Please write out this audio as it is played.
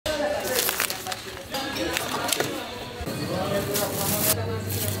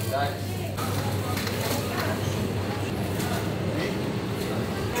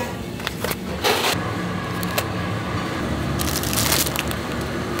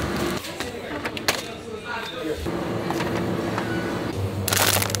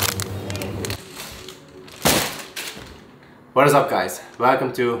What is up, guys?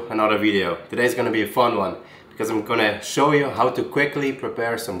 Welcome to another video. Today's gonna be a fun one because I'm gonna show you how to quickly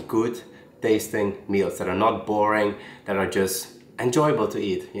prepare some good tasting meals that are not boring, that are just enjoyable to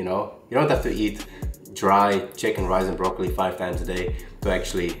eat, you know? You don't have to eat dry chicken, rice and broccoli 5 times a day to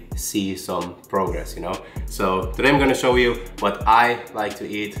actually see some progress, you know? So today I'm gonna show you what I like to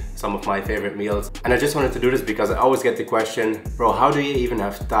eat, some of my favorite meals. And I just wanted to do this because I always get the question, bro, how do you even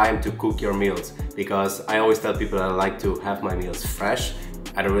have time to cook your meals? Because I always tell people that I like to have my meals fresh.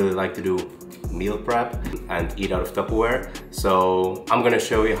 I don't really like to do meal prep and eat out of Tupperware. So I'm gonna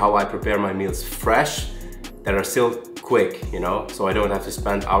show you how I prepare my meals fresh that are still quick, you know, so I don't have to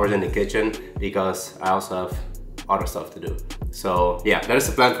spend hours in the kitchen because I also have other stuff to do. So yeah, that is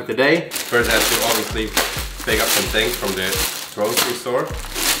the plan for today. First I have to obviously pick up some things from the grocery store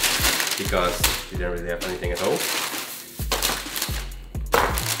because we didn't really have anything at home.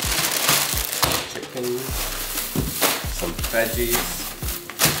 Chicken, some veggies.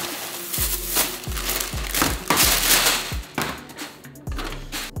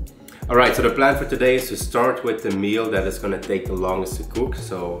 Alright, so the plan for today is to start with the meal that is going to take the longest to cook.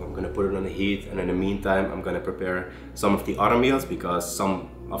 So I'm going to put it on the heat, and in the meantime I'm going to prepare some of the other meals because some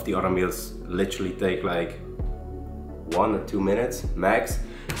of the other meals literally take like 1 or 2 minutes max.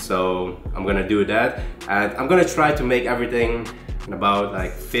 So I'm going to do that, and I'm going to try to make everything in about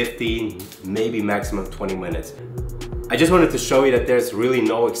like 15, maybe maximum 20 minutes. I just wanted to show you that there's really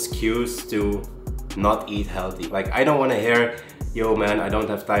no excuse to not eat healthy. Like, I don't want to hear, yo man, I don't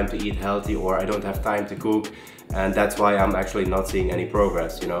have time to eat healthy, or I don't have time to cook, and that's why I'm actually not seeing any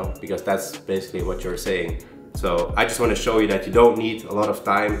progress, you know, because that's basically what you're saying. So I just want to show you that you don't need a lot of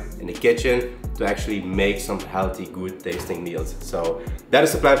time in the kitchen to actually make some healthy, good tasting meals. So that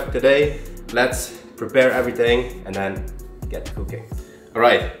is the plan for today. Let's prepare everything and then get to cooking. All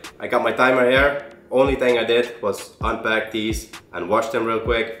right, I got my timer here. Only thing I did was unpack these and wash them real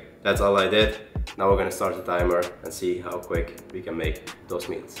quick. That's all I did. Now we're gonna start the timer and see how quick we can make those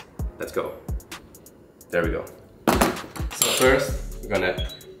meals. Let's go. There we go. So first, we're gonna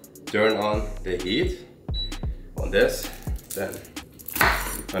turn on the heat on this. Then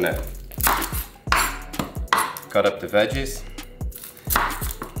we're gonna cut up the veggies.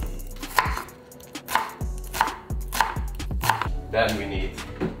 Then we need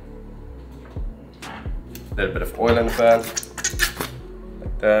a little bit of oil in the pan,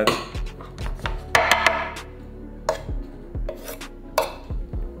 like that.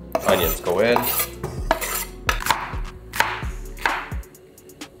 Onions go in.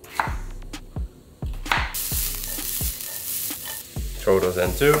 Throw those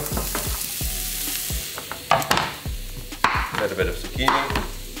in too. A little bit of zucchini.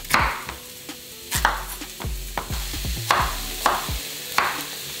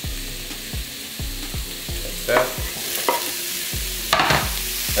 Like that.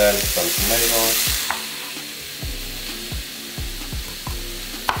 Then some tomatoes.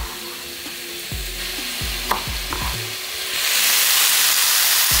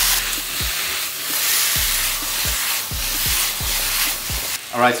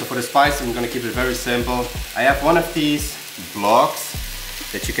 Alright, so for the spice, I'm gonna keep it very simple. I have one of these blocks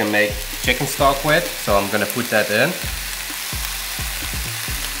that you can make chicken stock with, so I'm gonna put that in.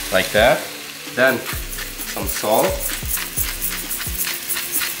 Like that. Then some salt.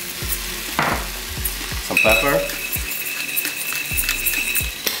 Some pepper.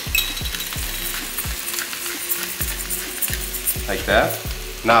 Like that.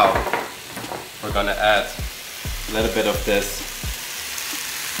 Now, we're gonna add a little bit of this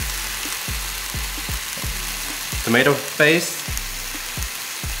tomato paste.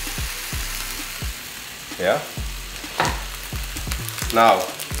 Yeah. Now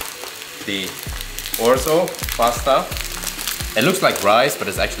the orzo pasta. It looks like rice, but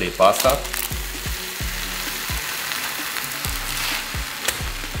it's actually pasta.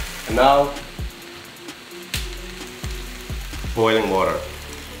 And now boiling water.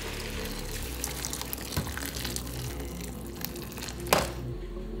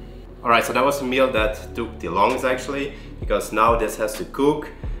 Alright, so that was a meal that took the longest actually, because now this has to cook,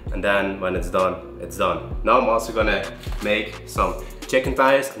 and then when it's done, it's done. Now I'm also gonna make some chicken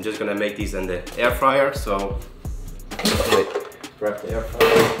thighs. I'm just gonna make these in the air fryer, so wait, grab the air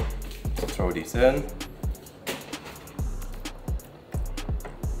fryer, throw these in.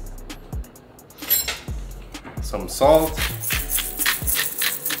 Some salt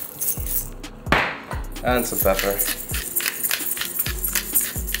and some pepper.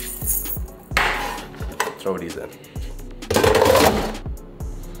 Throw these in.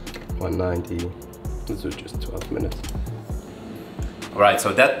 190. This is just 12 minutes. Alright,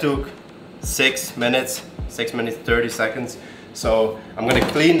 so that took 6 minutes. 6 minutes 30 seconds. So I'm gonna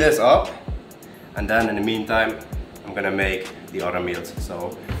clean this up, and then in the meantime I'm gonna make the other meals.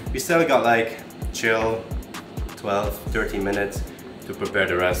 So we still got like chill 12-13 minutes to prepare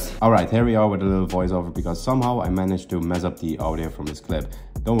the rest. Alright, here we are with a little voiceover because somehow I managed to mess up the audio from this clip.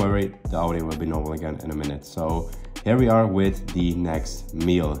 Don't worry, the audio will be normal again in a minute. So here we are with the next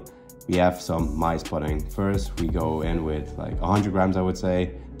meal. We have some mice pudding. First we go in with like 100 grams I would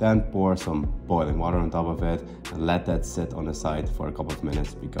say, then pour some boiling water on top of it and let that sit on the side for a couple of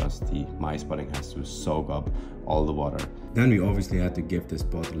minutes because the mice pudding has to soak up all the water. Then we obviously had to give this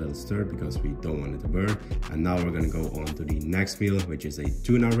pot a little stir because we don't want it to burn. And now we're gonna go on to the next meal, which is a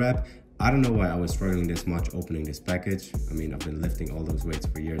tuna wrap. I don't know why I was struggling this much opening this package. I mean, I've been lifting all those weights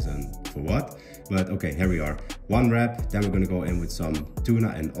for years and for what? But okay, here we are. One wrap, then we're gonna go in with some tuna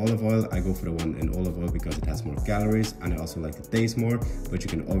and olive oil. I go for the one in olive oil because it has more calories and I also like the taste more, but you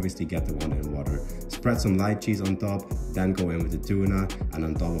can obviously get the one in water. Spread some light cheese on top, then go in with the tuna, and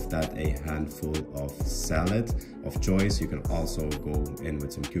on top of that, a handful of salad of choice. You can also go in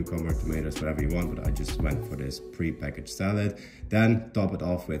with some cucumber, tomatoes, whatever you want, but I just went for this pre-packaged salad. Then top it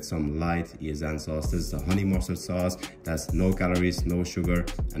off with some light ISAN sauce. This is a honey mustard sauce. That's no calories, no sugar,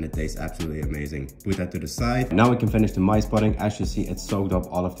 and it tastes absolutely amazing. Put that to the side. Now we can finish the mice pudding. As you see, it soaked up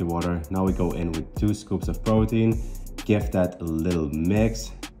all of the water. Now we go in with 2 scoops of protein. Give that a little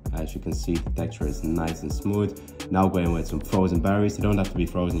mix. As you can see, the texture is nice and smooth. Now go in with some frozen berries. They don't have to be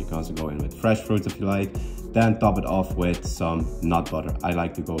frozen. You can also go in with fresh fruits if you like. Then top it off with some nut butter. I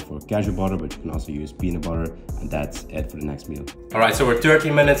like to go for cashew butter, but you can also use peanut butter, and that's it for the next meal. All right, so we're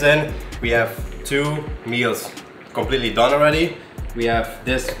 30 minutes in. We have 2 meals completely done already. We have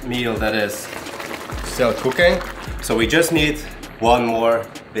this meal that is still cooking. So we just need one more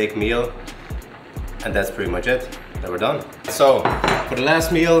big meal, and that's pretty much it. Then we're done. So for the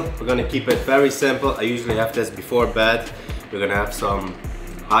last meal, we're gonna keep it very simple. I usually have this before bed. We're gonna have some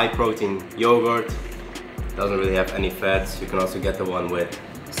high protein yogurt. Doesn't really have any fats. You can also get the one with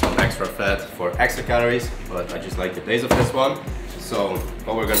some extra fat for extra calories, but I just like the taste of this one. So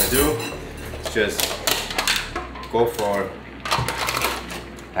what we're gonna do is just go for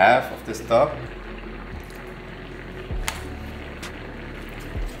half of this top.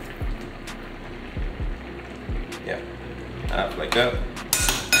 Yeah, half like that.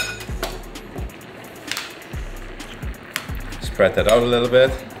 Spread that out a little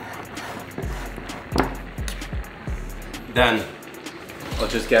bit. Then I'll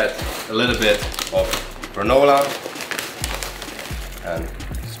just get a little bit of granola and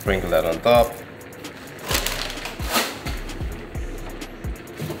sprinkle that on top.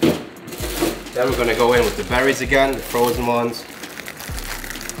 Then we're gonna go in with the berries again, the frozen ones.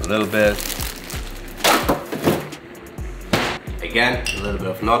 A little bit. Again, a little bit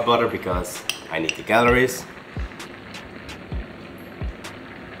of nut butter because I need the calories.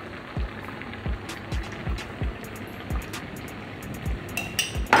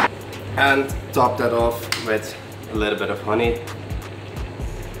 And top that off with a little bit of honey.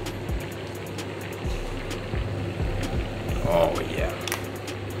 Oh yeah,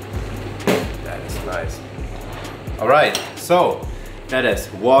 that is nice. All right, so that is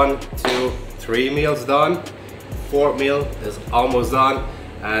 1, 2, 3 meals done. 4th meal is almost done,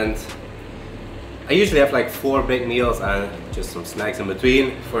 and I usually have like 4 big meals and just some snacks in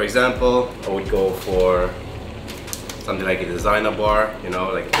between. For example, I would go for something like a designer bar, you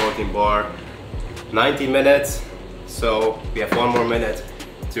know, like a protein bar. 90 minutes, so we have 1 more minute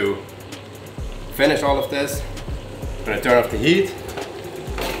to finish all of this. I'm gonna turn off the heat.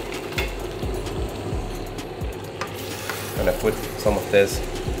 I'm gonna put some of this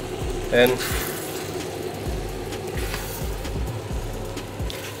in.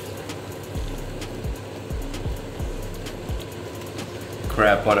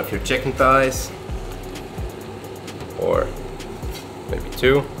 Grab one of your chicken thighs, or maybe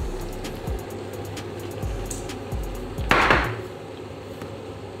 2.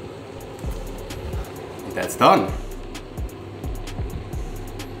 That's done.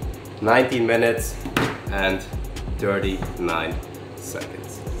 19 minutes and 39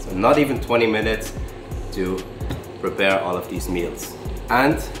 seconds. So not even 20 minutes to prepare all of these meals.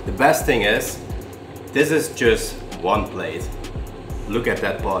 And the best thing is, this is just 1 plate. Look at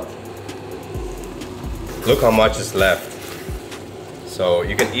that pot. Look how much is left. So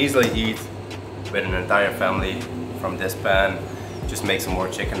you can easily eat with an entire family from this pan. Just make some more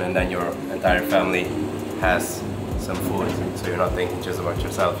chicken and then your entire family has some food. So you're not thinking just about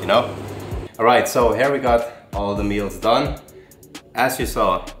yourself, you know? Alright, so here we got all the meals done. As you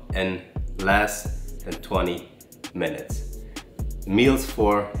saw, in less than 20 minutes. Meals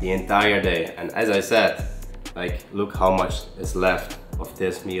for the entire day. And as I said, Like, look how much is left of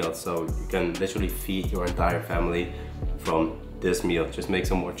this meal. So you can literally feed your entire family from this meal. Just make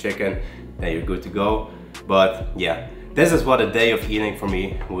some more chicken and you're good to go. But yeah, this is what a day of eating for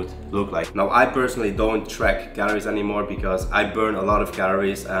me would look like. Now, I personally don't track calories anymore because I burn a lot of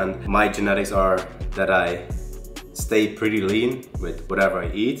calories, and my genetics are that I stay pretty lean with whatever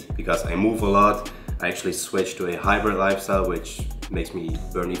I eat because I move a lot. I actually switched to a hybrid lifestyle, which makes me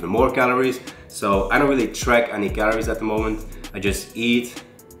burn even more calories. So I don't really track any calories at the moment. I just eat,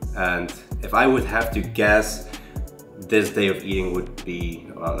 and if I would have to guess, this day of eating would be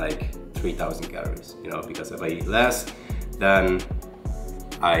around like 3,000 calories, you know, because if I eat less, then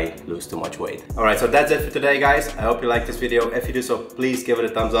I lose too much weight. Alright, so that's it for today, guys. I hope you liked this video. If you do so, please give it a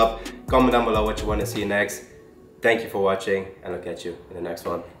thumbs up. Comment down below what you want to see next. Thank you for watching, and I'll catch you in the next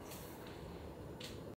one.